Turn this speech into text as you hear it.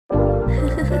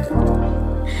Sorry.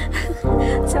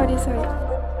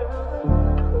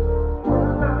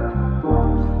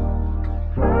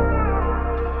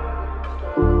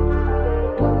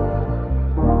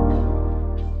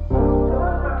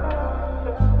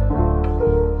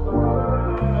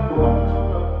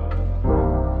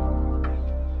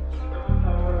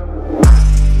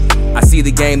 I see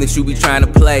the game that you be trying to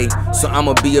play, so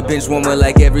I'ma be a bench warmer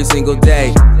like every single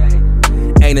day.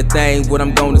 Ain't a thing what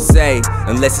I'm gonna say,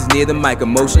 unless it's near the mic.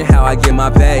 Emotion, how I get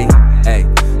my pay. Hey,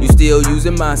 you still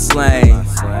using my slang.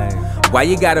 Why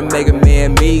you gotta make a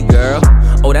man me, girl?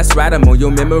 Oh, that's right, I'm on your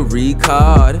memory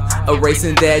card.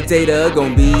 Erasing that data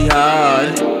gon' be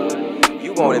hard.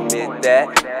 You won't admit that,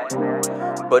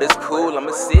 but it's cool,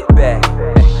 I'ma sit back.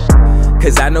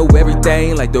 Cause I know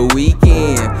everything like the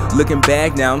weekend. Looking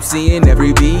back, now I'm seeing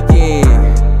every weekend.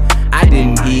 I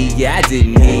didn't eat, yeah, I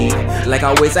didn't eat. Like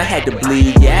always, I had to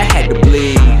bleed, yeah, I had to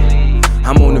bleed.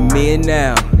 I'm on the mend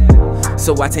now,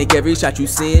 so I take every shot you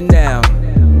seeing now.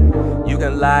 You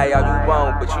can lie all you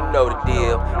want, but you know the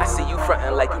deal. I see you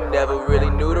frontin' like you never really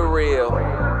knew the real.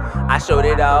 I showed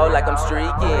it all like I'm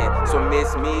streaking, so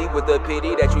miss me with the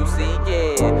pity that you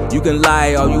seeking. You can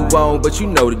lie all you want, but you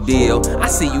know the deal. I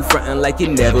see you frontin' like you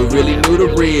never really knew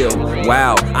the real.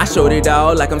 Wow, I showed it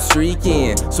all like I'm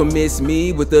streaking, so miss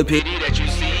me with the pity that you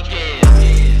seeking.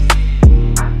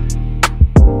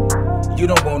 You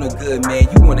don't want a good man,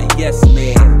 you want a yes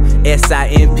man.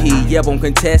 S-I-M-P, yeah, won't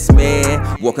contest,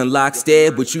 man. Walking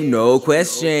lockstep, but you no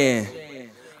question.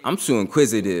 I'm too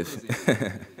inquisitive.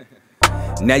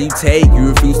 Now you take, you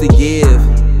refuse to give.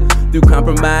 Through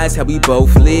compromise, how we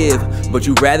both live. But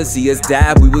you rather see us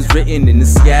die. We was written in the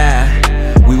sky.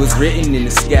 We was written in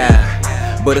the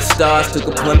sky. But the stars took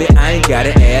a plummet, I ain't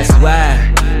gotta ask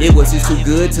why. It was just too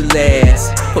good to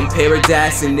last. From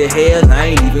paradise into hell, I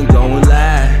ain't even gonna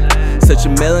lie. Such a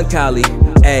melancholy,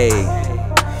 ayy.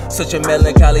 Such a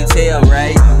melancholy tale,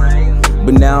 right?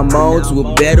 But now I'm on to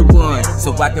a better one,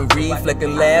 so I can reflect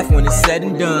and laugh when it's said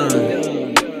and done.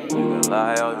 You can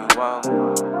lie all you want.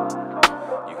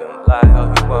 You can lie all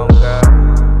you want, girl.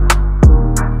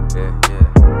 Yeah.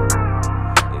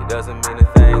 It doesn't mean a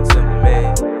thing to me.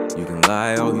 You can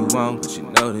lie all you want, but you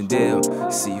know the deal.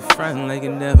 See you frontin' like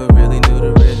you never really knew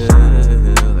the real.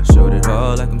 I showed it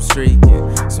all like I'm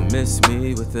streaking, so miss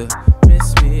me with the